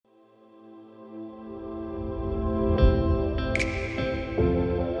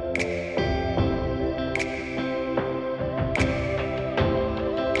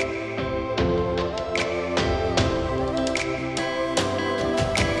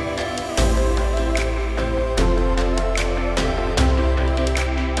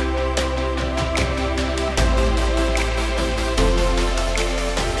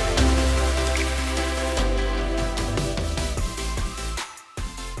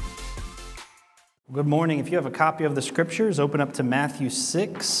Good morning. If you have a copy of the scriptures, open up to Matthew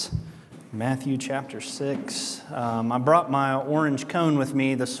 6. Matthew chapter 6. I brought my orange cone with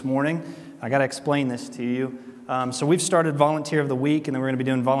me this morning. I got to explain this to you. So we've started Volunteer of the Week, and then we're going to be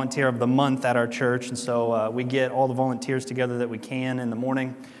doing Volunteer of the Month at our church. And so we get all the volunteers together that we can in the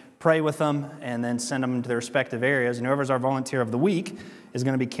morning, pray with them, and then send them to their respective areas. And whoever's our Volunteer of the Week is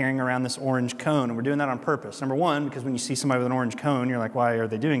going to be carrying around this orange cone. And we're doing that on purpose. Number one, because when you see somebody with an orange cone, you're like, why are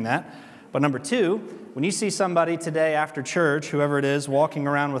they doing that? But number two, when you see somebody today after church, whoever it is, walking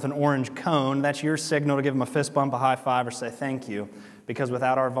around with an orange cone, that's your signal to give them a fist bump, a high five, or say thank you. Because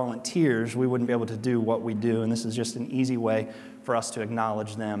without our volunteers, we wouldn't be able to do what we do. And this is just an easy way for us to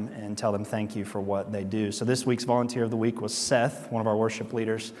acknowledge them and tell them thank you for what they do. So this week's Volunteer of the Week was Seth, one of our worship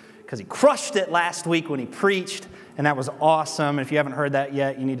leaders, because he crushed it last week when he preached, and that was awesome. And if you haven't heard that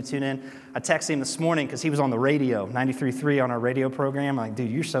yet, you need to tune in. I texted him this morning because he was on the radio, 93.3 on our radio program. I'm like, dude,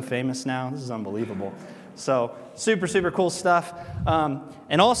 you're so famous now. This is unbelievable. So super, super cool stuff.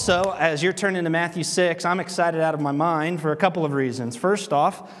 And also, as you're turning to Matthew 6, I'm excited out of my mind for a couple of reasons. First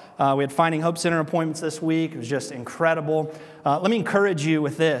off, we had Finding Hope Center appointments this week. It was just incredible. Let me encourage you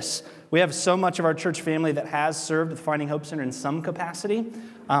with this. We have so much of our church family that has served with Finding Hope Center in some capacity.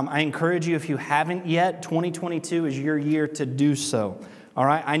 I encourage you, if you haven't yet, 2022 is your year to do so. All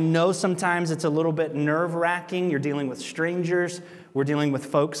right? I know sometimes it's a little bit nerve-wracking. You're dealing with strangers. We're dealing with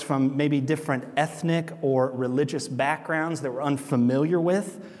folks from maybe different ethnic or religious backgrounds that we're unfamiliar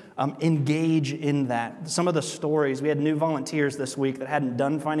with. Engage in that. Some of the stories, we had new volunteers this week that hadn't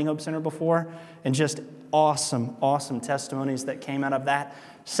done Finding Hope Center before, and just awesome, awesome testimonies that came out of that.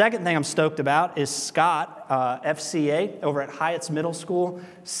 Second thing I'm stoked about is Scott, FCA, over at Hyatt's Middle School.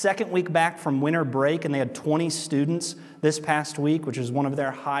 Second week back from winter break, and they had 20 students this past week, which is one of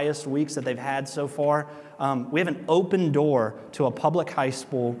their highest weeks that they've had so far. We have an open door to a public high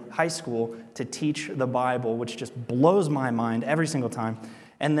school to teach the Bible, which just blows my mind every single time.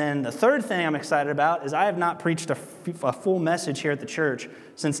 And then the third thing I'm excited about is I have not preached a full message here at the church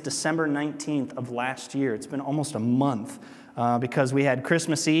since December 19th of last year. It's been almost a month because we had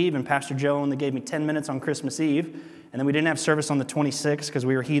Christmas Eve, and Pastor Joe only gave me 10 minutes on Christmas Eve. And then we didn't have service on the 26th because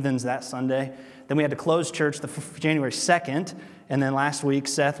we were heathens that Sunday. Then we had to close church January 2nd. And then last week,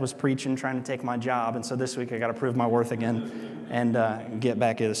 Seth was preaching, trying to take my job. And so this week, I got to prove my worth again and get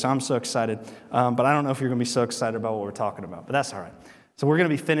back in. So I'm so excited. But I don't know if you're going to be so excited about what we're talking about. But that's all right. So we're going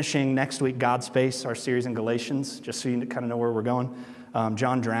to be finishing next week God Space, our series in Galatians, just so you kind of know where we're going.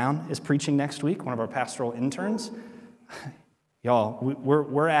 John Drown is preaching next week, one of our pastoral interns. Y'all,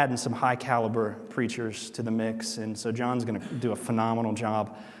 we're adding some high-caliber preachers to the mix, and so John's going to do a phenomenal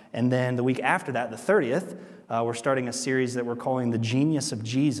job. And then the week after that, the 30th, we're starting a series that we're calling The Genius of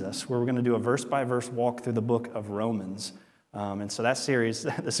Jesus, where we're going to do a verse-by-verse walk through the book of Romans. And so that series,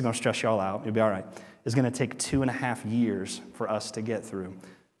 this is going to stress y'all out, you'll be all right, is going to take 2.5 years for us to get through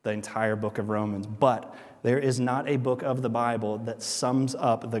the entire book of Romans. But there is not a book of the Bible that sums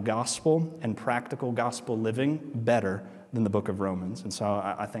up the gospel and practical gospel living better than the book of Romans. And so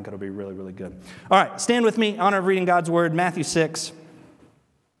I think it'll be really, really good. All right, stand with me, honor of reading God's word, Matthew 6.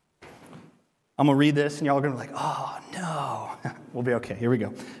 I'm going to read this, and y'all are going to be like, oh, no. We'll be okay. Here we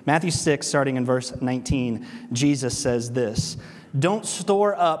go. Matthew 6, starting in verse 19, Jesus says this, "Don't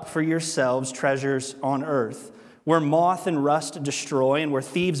store up for yourselves treasures on earth, where moth and rust destroy, and where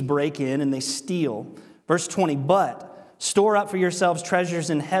thieves break in and they steal." Verse 20, "But store up for yourselves treasures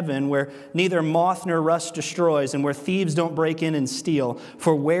in heaven, where neither moth nor rust destroys, and where thieves don't break in and steal.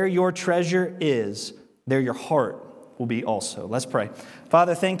 For where your treasure is, there your heart will be also." Let's pray.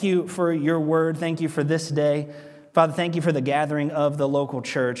 Father, thank you for your word. Thank you for this day. Father, thank you for the gathering of the local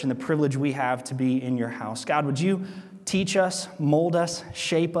church and the privilege we have to be in your house. God, would you teach us, mold us,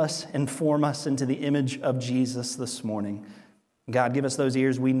 shape us, and form us into the image of Jesus this morning? God, give us those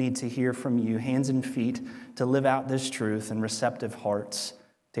ears we need to hear from you, hands and feet to live out this truth, and receptive hearts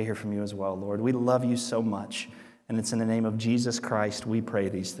to hear from you as well, Lord. We love you so much, and it's in the name of Jesus Christ we pray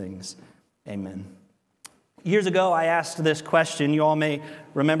these things. Amen. Years ago, I asked this question. You all may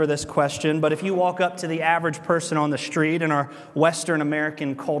remember this question, but if you walk up to the average person on the street in our Western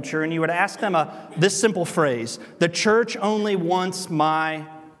American culture and you would ask them this simple phrase, "The church only wants my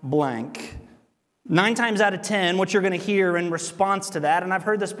blank." 9 times out of 10, what you're going to hear in response to that, and I've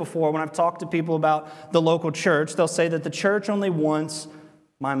heard this before when I've talked to people about the local church, they'll say that the church only wants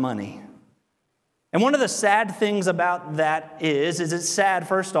my money. And one of the sad things about that is it's sad,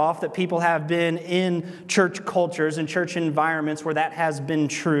 first off, that people have been in church cultures and church environments where that has been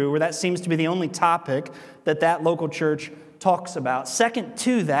true, where that seems to be the only topic that local church talks about. Second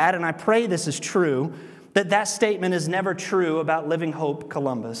to that, and I pray this is true, that statement is never true about Living Hope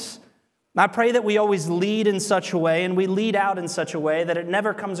Columbus. I pray that we always lead in such a way and we lead out in such a way that it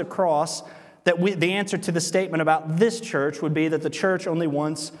never comes across that the answer to the statement about this church would be that the church only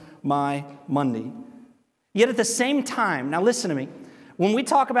wants my money. Yet at the same time, now listen to me, when we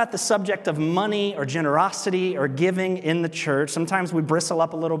talk about the subject of money or generosity or giving in the church, sometimes we bristle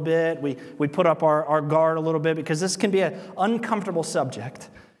up a little bit, we put up our guard a little bit because this can be an uncomfortable subject.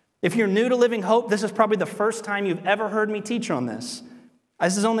 If you're new to Living Hope, this is probably the first time you've ever heard me teach on this.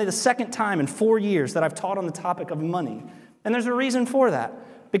 This is only the second time in 4 years that I've taught on the topic of money. And there's a reason for that,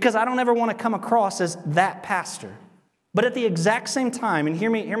 because I don't ever want to come across as that pastor. But at the exact same time, and hear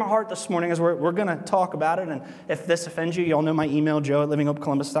my heart this morning as we're going to talk about it, and if this offends you, you all know my email,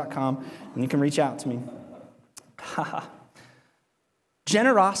 joe@livinghopecolumbus.com, and you can reach out to me.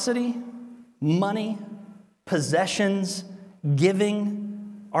 Generosity, money, possessions,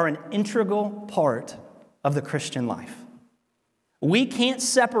 giving are an integral part of the Christian life. We can't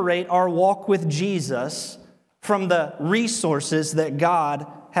separate our walk with Jesus from the resources that God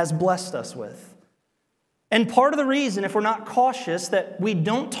has blessed us with. And part of the reason, if we're not cautious, that we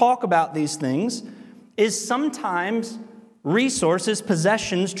don't talk about these things is sometimes resources,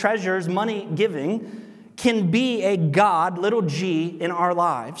 possessions, treasures, money, giving can be a God, little g, in our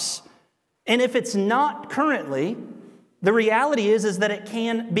lives. And if it's not currently, the reality is that it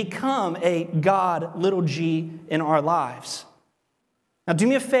can become a God, little g, in our lives. Now, do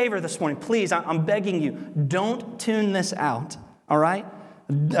me a favor this morning, please. I'm begging you, don't tune this out, all right?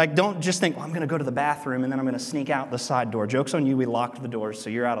 Like, don't just think, well, I'm going to go to the bathroom and then I'm going to sneak out the side door. Joke's on you, we locked the doors, so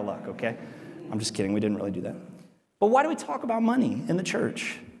you're out of luck, okay? I'm just kidding, we didn't really do that. But why do we talk about money in the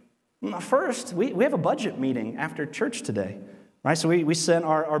church? First, we have a budget meeting after church today, right? So we sent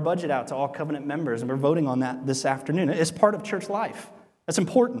our budget out to all covenant members, and we're voting on that this afternoon. It's part of church life. That's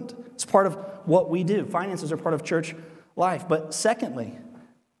important. It's part of what we do. Finances are part of church life. But secondly,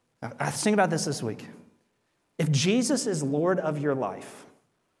 I was thinking about this week. If Jesus is Lord of your life,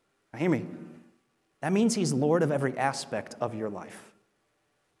 now hear me, that means he's Lord of every aspect of your life.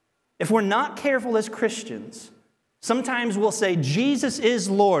 If we're not careful as Christians, sometimes we'll say, Jesus is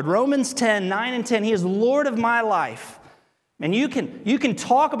Lord. Romans 10, 9 and 10, he is Lord of my life. And you can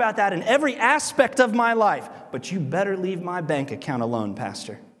talk about that in every aspect of my life, but you better leave my bank account alone,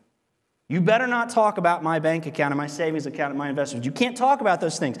 Pastor. You better not talk about my bank account and my savings account and my investments. You can't talk about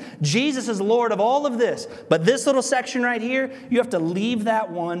those things. Jesus is Lord of all of this, but this little section right here, you have to leave that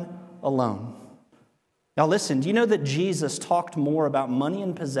one alone. Now listen, do you know that Jesus talked more about money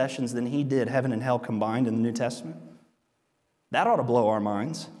and possessions than he did heaven and hell combined in the New Testament? That ought to blow our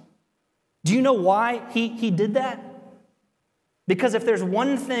minds. Do you know why he did that? Because if there's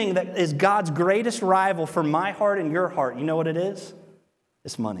one thing that is God's greatest rival for my heart and your heart, you know what it is?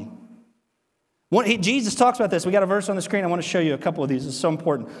 It's money. Jesus talks about this. We got a verse on the screen. I want to show you a couple of these. It's so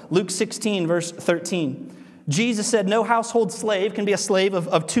important. Luke 16, verse 13. Jesus said, no household slave can be a slave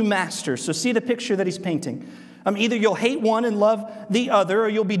of two masters. So see the picture that he's painting. Either you'll hate one and love the other, or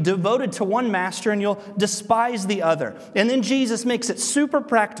you'll be devoted to one master and you'll despise the other. And then Jesus makes it super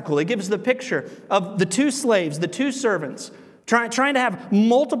practical. He gives the picture of the two slaves, the two servants, trying to have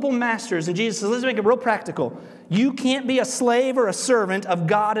multiple masters. And Jesus says, let's make it real practical. You can't be a slave or a servant of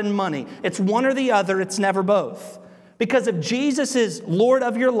God and money. It's one or the other. It's never both. Because if Jesus is Lord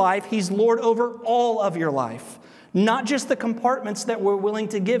of your life, he's Lord over all of your life, not just the compartments that we're willing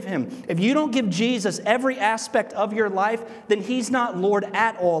to give him. If you don't give Jesus every aspect of your life, then he's not Lord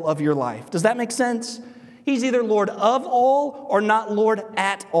at all of your life. Does that make sense? He's either Lord of all or not Lord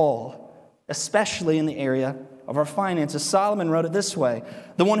at all, especially in the area of our finances. Solomon wrote it this way: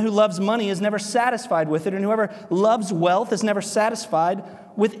 the one who loves money is never satisfied with it, and whoever loves wealth is never satisfied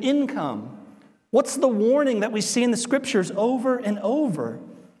with income. What's the warning that we see in the scriptures over and over?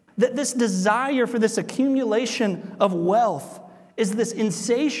 That this desire for this accumulation of wealth is this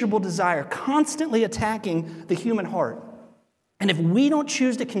insatiable desire constantly attacking the human heart. And if we don't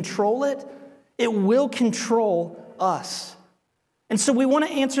choose to control it, it will control us. And so we want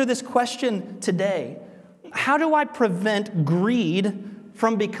to answer this question today. How do I prevent greed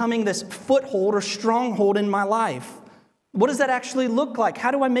from becoming this foothold or stronghold in my life? What does that actually look like?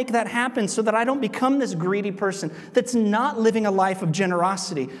 How do I make that happen so that I don't become this greedy person that's not living a life of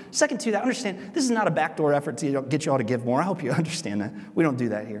generosity? Second to that, understand, this is not a backdoor effort to get you all to give more. I hope you understand that. We don't do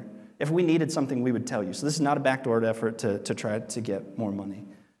that here. If we needed something, we would tell you. So this is not a backdoor effort to try to get more money.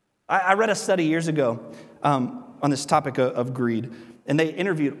 I read a study years ago on this topic of greed, and they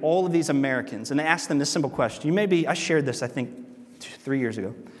interviewed all of these Americans, and they asked them this simple question. I shared this, I think, 3 years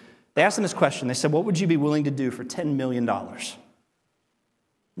ago. They asked them this question. They said, what would you be willing to do for $10 million? Can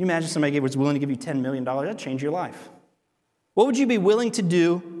you imagine somebody was willing to give you $10 million? That'd change your life. What would you be willing to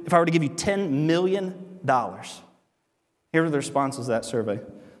do if I were to give you $10 million? Here are the responses to that survey.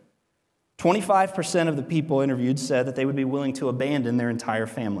 25% of the people interviewed said that they would be willing to abandon their entire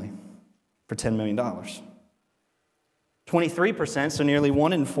family for $10 million. 23%, so nearly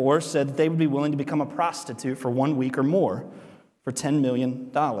 1 in 4, said that they would be willing to become a prostitute for 1 week or more for $10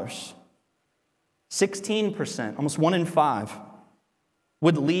 million. 16%, almost 1 in 5,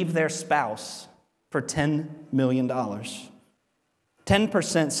 would leave their spouse for $10 million.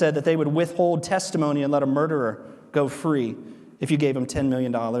 10% said that they would withhold testimony and let a murderer go free if you gave them $10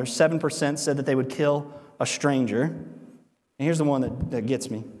 million. 7% said that they would kill a stranger. And here's the one that gets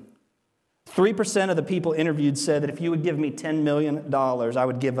me. 3% of the people interviewed said that if you would give me $10 million, I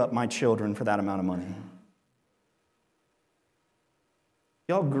would give up my children for that amount of money.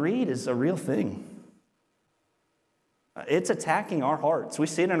 Y'all, greed is a real thing. It's attacking our hearts. We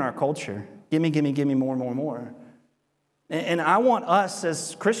see it in our culture. Give me more, more, more. And I want us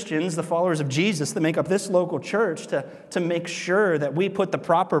as Christians, the followers of Jesus that make up this local church, to make sure that we put the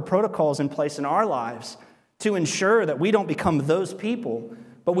proper protocols in place in our lives to ensure that we don't become those people,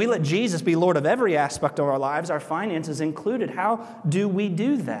 but we let Jesus be Lord of every aspect of our lives, our finances included. How do we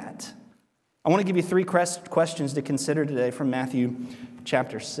do that? I want to give you 3 questions to consider today from Matthew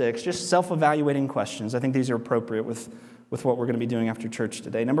chapter 6, just self-evaluating questions. I think these are appropriate with what we're going to be doing after church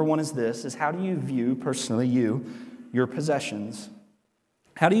today. Number 1 is this, is how do you view, personally, your possessions?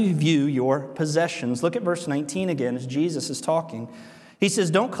 How do you view your possessions? Look at verse 19 again as Jesus is talking. He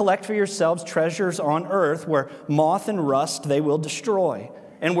says, don't collect for yourselves treasures on earth where moth and rust they will destroy,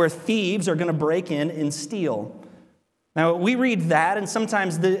 and where thieves are going to break in and steal. Now, we read that, and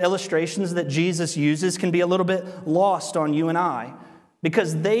sometimes the illustrations that Jesus uses can be a little bit lost on you and I,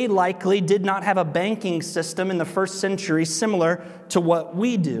 because they likely did not have a banking system in the first century similar to what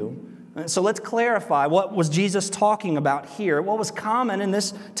we do. So let's clarify, what was Jesus talking about here? What was common in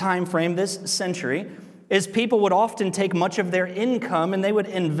this time frame, this century, is people would often take much of their income and they would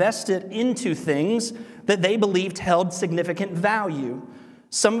invest it into things that they believed held significant value.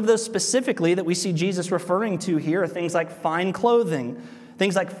 Some of those specifically that we see Jesus referring to here are things like fine clothing,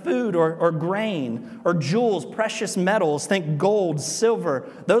 things like food or grain or jewels, precious metals, think gold, silver,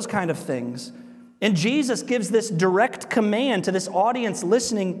 those kind of things. And Jesus gives this direct command to this audience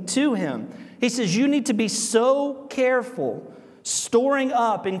listening to him. He says, you need to be so careful storing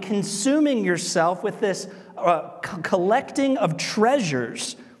up and consuming yourself with this collecting of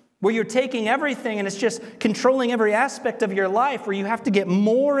treasures where you're taking everything and it's just controlling every aspect of your life, where you have to get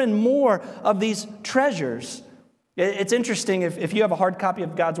more and more of these treasures. It's interesting, if you have a hard copy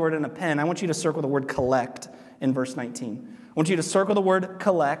of God's Word and a pen, I want you to circle the word collect in verse 19. I want you to circle the word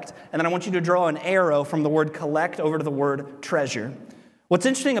collect, and then I want you to draw an arrow from the word collect over to the word treasure. What's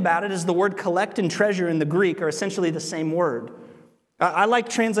interesting about it is the word collect and treasure in the Greek are essentially the same word. I like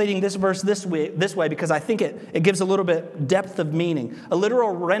translating this verse this way because I think it gives a little bit depth of meaning. A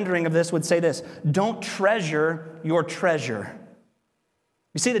literal rendering of this would say this: don't treasure your treasure.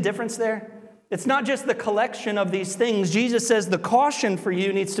 You see the difference there? It's not just the collection of these things. Jesus says the caution for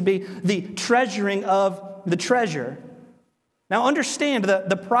you needs to be the treasuring of the treasure. Now understand,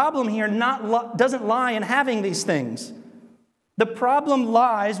 the problem here doesn't lie in having these things. The problem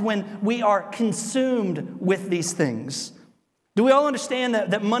lies when we are consumed with these things. Do we all understand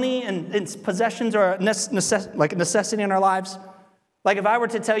that money and its possessions are like a necessity in our lives? Like if I were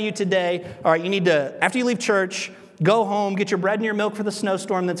to tell you today, all right, you need to, after you leave church, go home, get your bread and your milk for the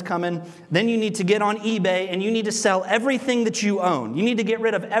snowstorm that's coming. Then you need to get on eBay and you need to sell everything that you own. You need to get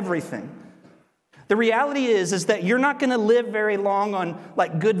rid of everything. The reality is that you're not going to live very long on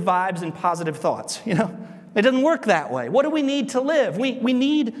like good vibes and positive thoughts. You know, it doesn't work that way. What do we need to live? We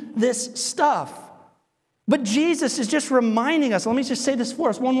need this stuff. But Jesus is just reminding us, let me just say this for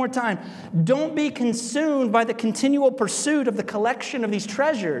us one more time. Don't be consumed by the continual pursuit of the collection of these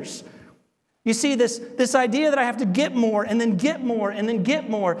treasures. You see, this idea that I have to get more and then get more and then get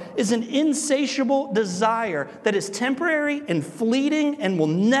more is an insatiable desire that is temporary and fleeting and will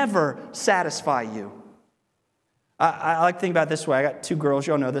never satisfy you. I like to think about it this way. I got 2 girls,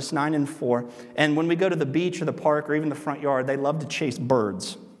 y'all know this, 9 and 4. And when we go to the beach or the park or even the front yard, they love to chase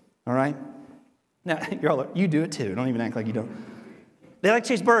birds, all right? Now, you do it too. Don't even act like you don't. They like to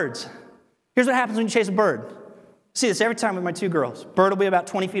chase birds. Here's what happens when you chase a bird. See this every time with my 2 girls. Bird will be about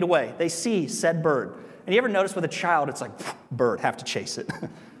 20 feet away. They see said bird. And you ever notice with a child, it's like, bird, have to chase it. And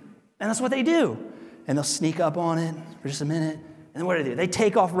that's what they do. And they'll sneak up on it for just a minute. And then what do? They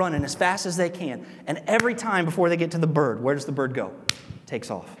take off running as fast as they can. And every time before they get to the bird, where does the bird go? Takes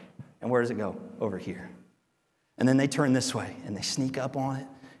off. And where does it go? Over here. And then they turn this way and they sneak up on it.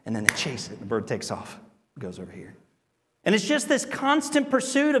 And then they chase it. The bird takes off. It goes over here. And it's just this constant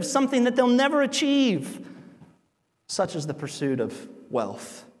pursuit of something that they'll never achieve, such as the pursuit of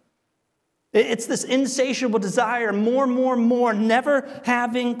wealth. It's this insatiable desire, more, never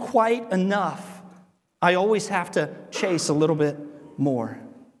having quite enough. I always have to chase a little bit more.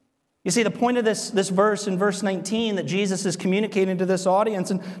 You see, the point of this verse in verse 19 that Jesus is communicating to this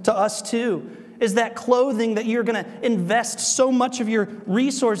audience and to us too is that clothing that you're going to invest so much of your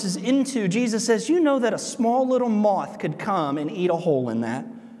resources into. Jesus says, you know that a small little moth could come and eat a hole in that.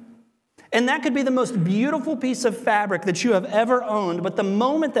 And that could be the most beautiful piece of fabric that you have ever owned. But the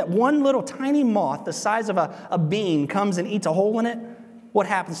moment that one little tiny moth, the size of a bean, comes and eats a hole in it, what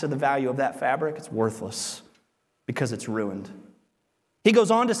happens to the value of that fabric? It's worthless because it's ruined. He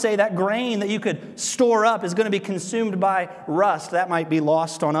goes on to say that grain that you could store up is going to be consumed by rust. That might be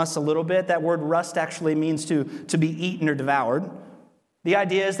lost on us a little bit. That word rust actually means to be eaten or devoured. The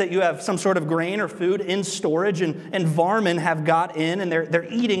idea is that you have some sort of grain or food in storage and vermin have got in and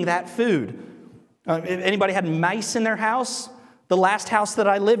they're eating that food. If anybody had mice in their house? The last house that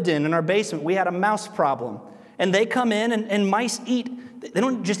I lived in our basement, we had a mouse problem. And they come in and mice eat. They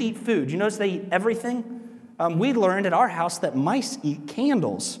don't just eat food. You notice they eat everything? We learned at our house that mice eat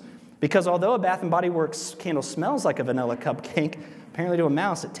candles because although a Bath & Body Works candle smells like a vanilla cupcake, apparently to a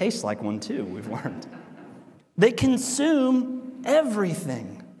mouse it tastes like one too, we've learned. They consume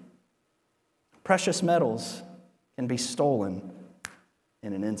everything. Precious metals can be stolen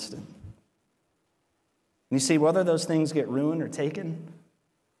in an instant. And you see, whether those things get ruined or taken,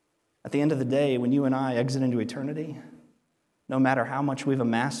 at the end of the day, when you and I exit into eternity, no matter how much we've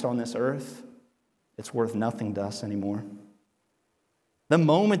amassed on this earth, it's worth nothing to us anymore. The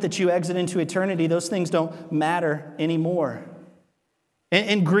moment that you exit into eternity, those things don't matter anymore.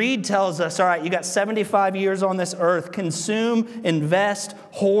 And greed tells us, all right, you got 75 years on this earth. Consume, invest,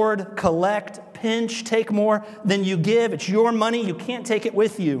 hoard, collect, pinch, take more than you give. It's your money. You can't take it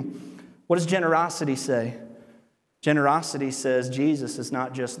with you. What does generosity say? Generosity says Jesus is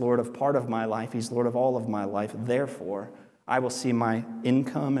not just Lord of part of my life. He's Lord of all of my life. Therefore, I will see my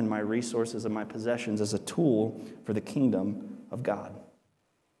income and my resources and my possessions as a tool for the kingdom of God.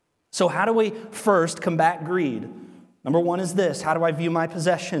 So how do we first combat greed? Number one is this: how do I view my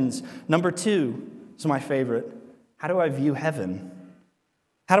possessions? Number two is my favorite: how do I view heaven?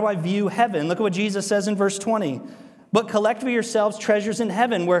 How do I view heaven? Look at what Jesus says in verse 20. But collect for yourselves treasures in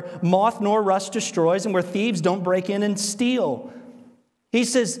heaven where moth nor rust destroys and where thieves don't break in and steal. He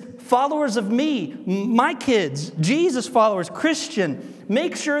says, followers of me, my kids, Jesus followers, Christian,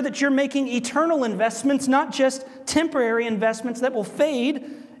 make sure that you're making eternal investments, not just temporary investments that will fade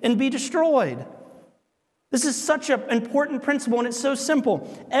and be destroyed. This is such an important principle, and it's so simple.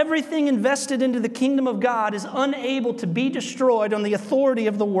 Everything invested into the kingdom of God is unable to be destroyed on the authority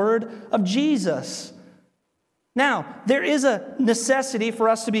of the word of Jesus. Now, there is a necessity for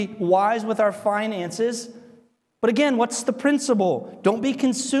us to be wise with our finances. But again, what's the principle? Don't be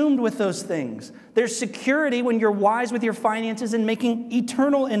consumed with those things. There's security when you're wise with your finances and making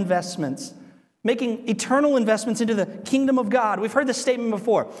eternal investments. Making eternal investments into the kingdom of God. We've heard this statement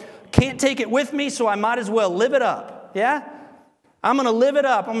before. Can't take it with me, so I might as well live it up. Yeah? I'm going to live it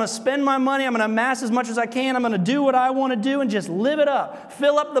up. I'm going to spend my money. I'm going to amass as much as I can. I'm going to do what I want to do and just live it up.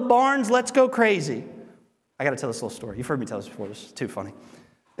 Fill up the barns. Let's go crazy. I got to tell this little story. You've heard me tell this before. This is too funny.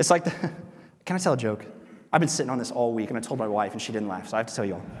 It's like, can I tell a joke? I've been sitting on this all week, and I told my wife, and she didn't laugh, so I have to tell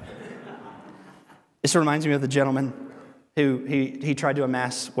you all. This reminds me of the gentleman who he tried to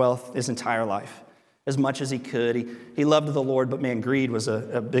amass wealth his entire life, as much as he could. He loved the Lord, but man, greed was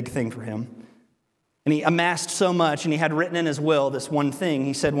a big thing for him. And he amassed so much, and he had written in his will this one thing.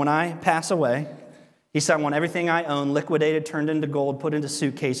 He said, when I pass away, he said, I want everything I own liquidated, turned into gold, put into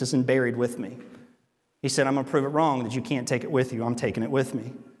suitcases, and buried with me. He said, I'm going to prove it wrong that you can't take it with you. I'm taking it with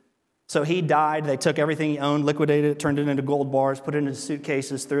me. So he died. They took everything he owned, liquidated it, turned it into gold bars, put it into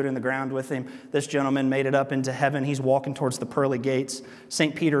suitcases, threw it in the ground with him. This gentleman made it up into heaven. He's walking towards the pearly gates.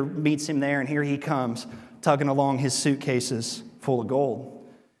 St. Peter meets him there, and here he comes, tugging along his suitcases full of gold.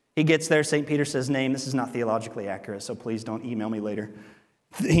 He gets there. St. Peter says, name. This is not theologically accurate, so please don't email me later.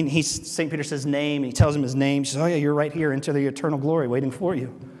 St. Peter says, name. He tells him his name. He says, oh, yeah, you're right here into the eternal glory waiting for you.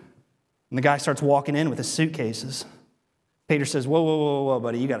 And the guy starts walking in with his suitcases. Peter says, whoa,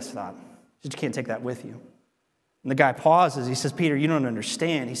 buddy, you got to stop. You can't take that with you. And the guy pauses. He says, Peter, you don't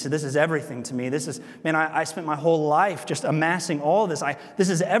understand. He said, this is everything to me. I spent my whole life just amassing all of this. This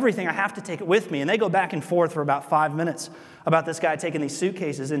is everything. I have to take it with me. And they go back and forth for about 5 minutes about this guy taking these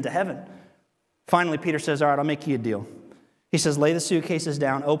suitcases into heaven. Finally, Peter says, all right, I'll make you a deal. He says, lay the suitcases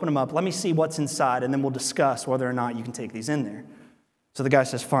down, open them up, let me see what's inside, and then we'll discuss whether or not you can take these in there. So the guy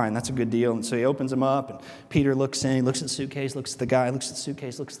says, fine, that's a good deal. And so he opens them up, and Peter looks in, he looks at the suitcase, looks at the guy, looks at the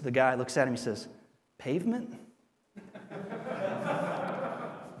suitcase, looks at the guy, looks at him, he says, pavement?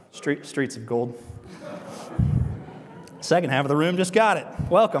 Streets of gold. Second half of the room just got it.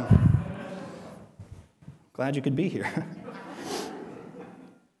 Welcome. Glad you could be here.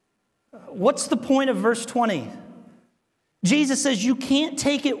 What's the point of verse 20? Jesus says you can't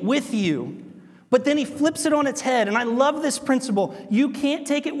take it with you. But then he flips it on its head, and I love this principle. You can't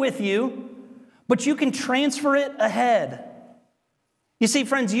take it with you, but you can transfer it ahead. You see,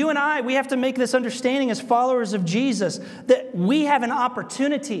 friends, you and I, we have to make this understanding as followers of Jesus that we have an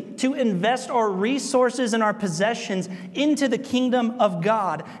opportunity to invest our resources and our possessions into the kingdom of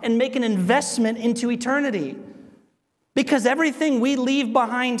God and make an investment into eternity. Because everything we leave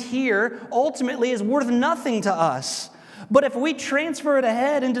behind here ultimately is worth nothing to us. But if we transfer it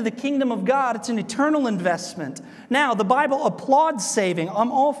ahead into the kingdom of God, it's an eternal investment. Now, the Bible applauds saving.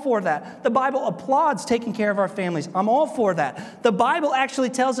 I'm all for that. The Bible applauds taking care of our families. I'm all for that. The Bible actually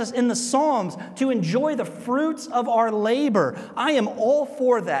tells us in the Psalms to enjoy the fruits of our labor. I am all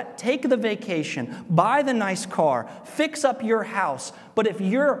for that. Take the vacation, buy the nice car, fix up your house. But if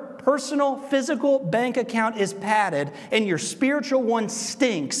your personal, physical bank account is padded and your spiritual one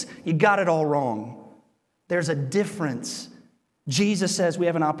stinks, you got it all wrong. There's a difference. Jesus says we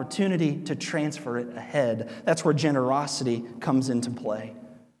have an opportunity to transfer it ahead. That's where generosity comes into play.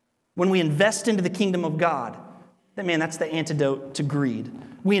 When we invest into the kingdom of God, that's the antidote to greed.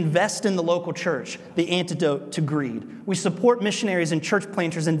 We invest in the local church, the antidote to greed. We support missionaries and church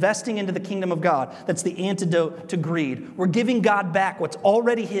planters investing into the kingdom of God. That's the antidote to greed. We're giving God back what's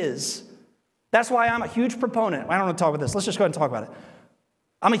already His. That's why I'm a huge proponent. I don't want to talk about this. Let's just go ahead and talk about it.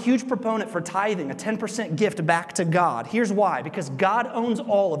 I'm a huge proponent for tithing, a 10% gift back to God. Here's why. Because God owns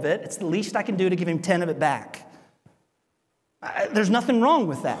all of it. It's the least I can do to give Him 10 of it back. There's nothing wrong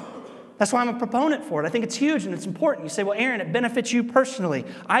with that. That's why I'm a proponent for it. I think it's huge and it's important. You say, well, Aaron, it benefits you personally.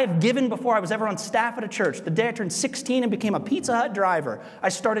 I have given before I was ever on staff at a church. The day I turned 16 and became a Pizza Hut driver, I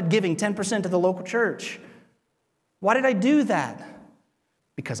started giving 10% to the local church. Why did I do that?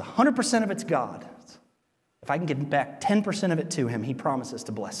 Because 100% of it's God. If I can give back 10% of it to Him, He promises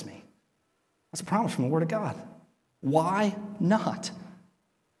to bless me. That's a promise from the Word of God. Why not?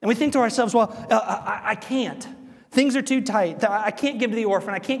 And we think to ourselves, well, I can't. Things are too tight. I can't give to the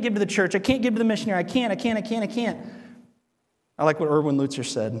orphan. I can't give to the church. I can't give to the missionary. I can't. I like what Erwin Lutzer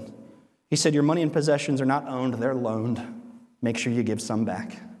said. He said, your money and possessions are not owned, they're loaned. Make sure you give some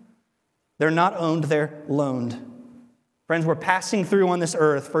back. They're not owned, they're loaned. Friends, we're passing through on this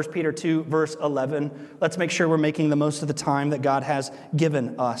earth, 1 Peter 2, verse 11. Let's make sure we're making the most of the time that God has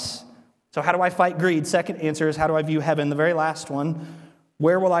given us. So how do I fight greed? Second answer is, how do I view heaven? The very last one,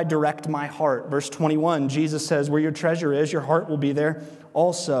 where will I direct my heart? Verse 21, Jesus says, where your treasure is, your heart will be there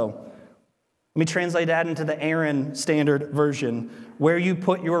also. Let me translate that into the Aaron Standard Version. Where you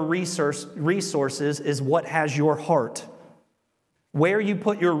put your resources is what has your heart. Where you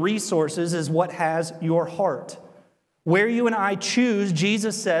put your resources is what has your heart. Where you and I choose,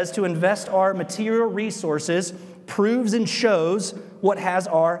 Jesus says, to invest our material resources proves and shows what has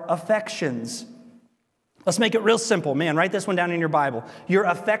our affections. Let's make it real simple. Man, write this one down in your Bible. Your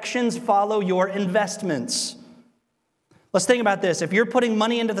affections follow your investments. Let's think about this. If you're putting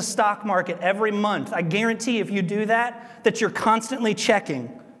money into the stock market every month, I guarantee if you do that, that you're constantly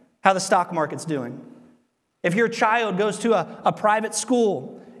checking how the stock market's doing. If your child goes to a private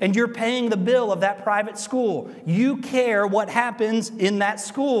school, and you're paying the bill of that private school, you care what happens in that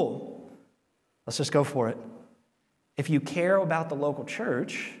school. Let's just go for it. If you care about the local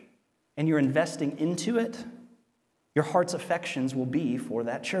church and you're investing into it, your heart's affections will be for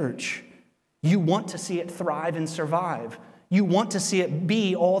that church. You want to see it thrive and survive. You want to see it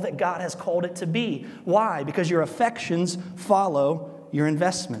be all that God has called it to be. Why? Because your affections follow your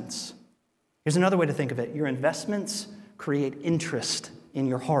investments. Here's another way to think of it. Your investments create interest in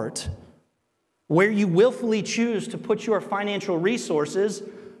your heart. Where you willfully choose to put your financial resources,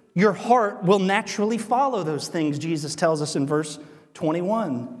 your heart will naturally follow those things, Jesus tells us in verse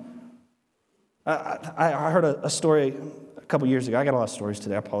 21. I heard a story a couple years ago. I got a lot of stories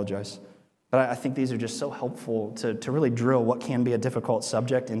today, I apologize. But I think these are just so helpful to really drill what can be a difficult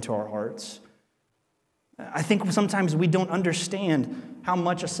subject into our hearts. I think sometimes we don't understand how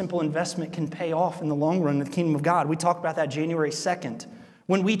much a simple investment can pay off in the long run in the kingdom of God. We talked about that January 2nd.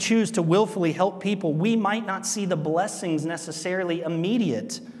 When we choose to willfully help people, we might not see the blessings necessarily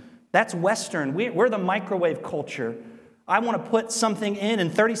immediate. That's Western. We're the microwave culture. I want to put something in,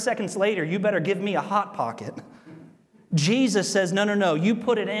 and 30 seconds later, you better give me a Hot Pocket. Jesus says, no, you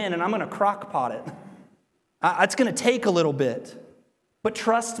put it in, and I'm going to crock pot it. It's going to take a little bit. but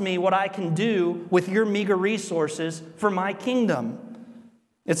trust me what I can do with your meager resources for my kingdom.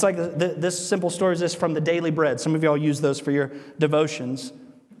 It's like this simple story is this from the Daily Bread. Some of y'all use those for your devotions.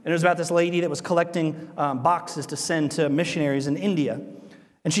 And it was about this lady that was collecting boxes to send to missionaries in India.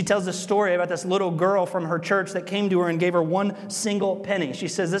 And she tells this story about this little girl from her church that came to her and gave her one single penny. She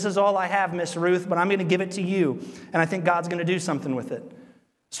says, "This is all I have, Miss Ruth, but I'm going to give it to you. And I think God's going to do something with it."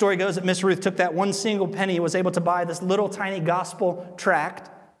 Story goes that Miss Ruth took that one single penny and was able to buy this little tiny gospel tract.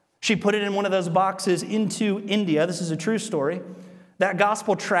 She put it in one of those boxes into India. This is a true story. That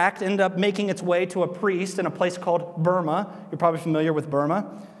gospel tract ended up making its way to a priest in a place called Burma. You're probably familiar with Burma.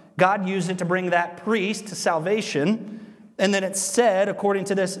 God used it to bring that priest to salvation. And then it said, according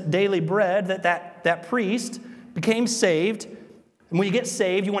to this Daily Bread, that priest became saved. And when you get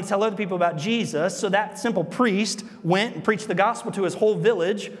saved, you want to tell other people about Jesus. So that simple priest went and preached the gospel to his whole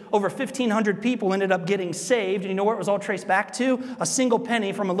village. Over 1,500 people ended up getting saved. And you know where it was all traced back to? A single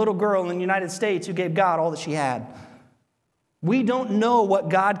penny from a little girl in the United States who gave God all that she had. We don't know what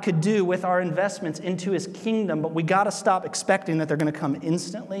God could do with our investments into his kingdom, but we got to stop expecting that they're going to come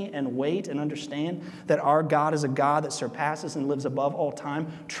instantly and wait and understand that our God is a God that surpasses and lives above all time.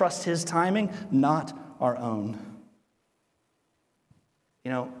 Trust his timing, not our own.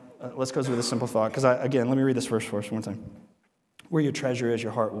 Let's go with a simple thought, because again, let me read this verse for us one time. Where your treasure is,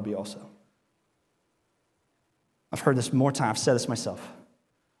 your heart will be also. I've heard this more times. I've said this myself.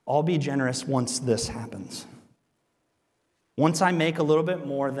 I'll be generous once this happens. Once I make a little bit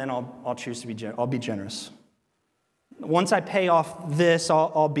more, then I'll choose to be generous. I'll be generous. Once I pay off this,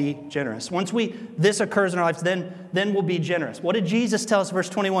 I'll be generous. Once this occurs in our lives, then we'll be generous. What did Jesus tell us, verse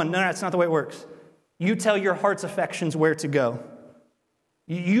 21? No, that's not the way it works. You tell your heart's affections where to go.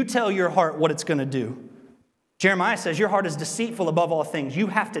 You tell your heart what it's going to do. Jeremiah says your heart is deceitful above all things. You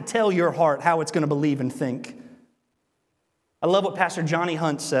have to tell your heart how it's going to believe and think. I love what Pastor Johnny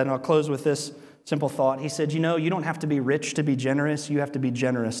Hunt said, and I'll close with this simple thought. He said, you don't have to be rich to be generous. You have to be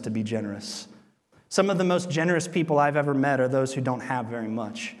generous to be generous. Some of the most generous people I've ever met are those who don't have very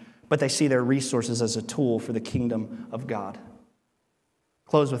much, but they see their resources as a tool for the kingdom of God.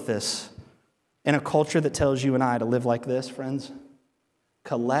 Close with this. In a culture that tells you and I to live like this, friends,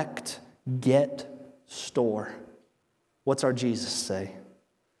 collect, get, store. What's our Jesus say?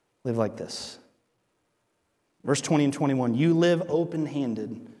 Live like this. Verse 20 and 21, you live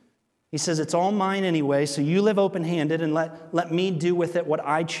open-handed. He says, it's all mine anyway, so you live open-handed and let me do with it what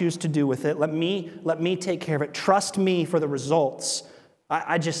I choose to do with it. Let me take care of it. Trust me for the results.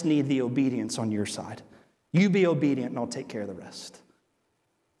 I just need the obedience on your side. You be obedient and I'll take care of the rest.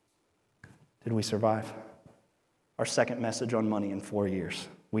 Did we survive? Our second message on money in 4 years.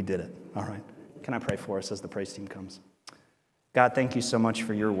 We did it. All right. Can I pray for us as the praise team comes? God, thank you so much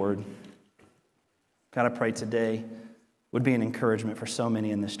for your word. God, I pray today would be an encouragement for so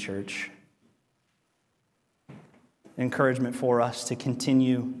many in this church. Encouragement for us to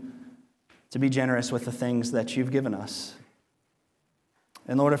continue to be generous with the things that you've given us.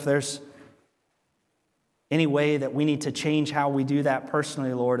 And Lord, if there's any way that we need to change how we do that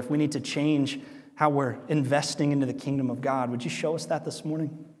personally, Lord, if we need to change how we're investing into the kingdom of God, would you show us that this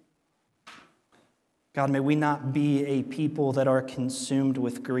morning? God, may we not be a people that are consumed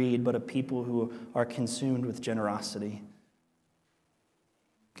with greed, but a people who are consumed with generosity.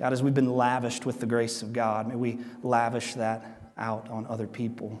 God, as we've been lavished with the grace of God, may we lavish that out on other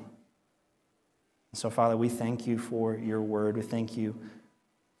people. And so, Father, we thank you for your word. We thank you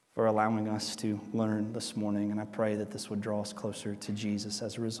for allowing us to learn this morning, and I pray that this would draw us closer to Jesus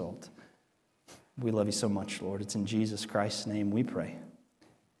as a result. We love you so much, Lord. It's in Jesus Christ's name we pray.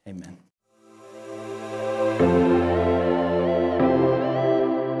 Amen.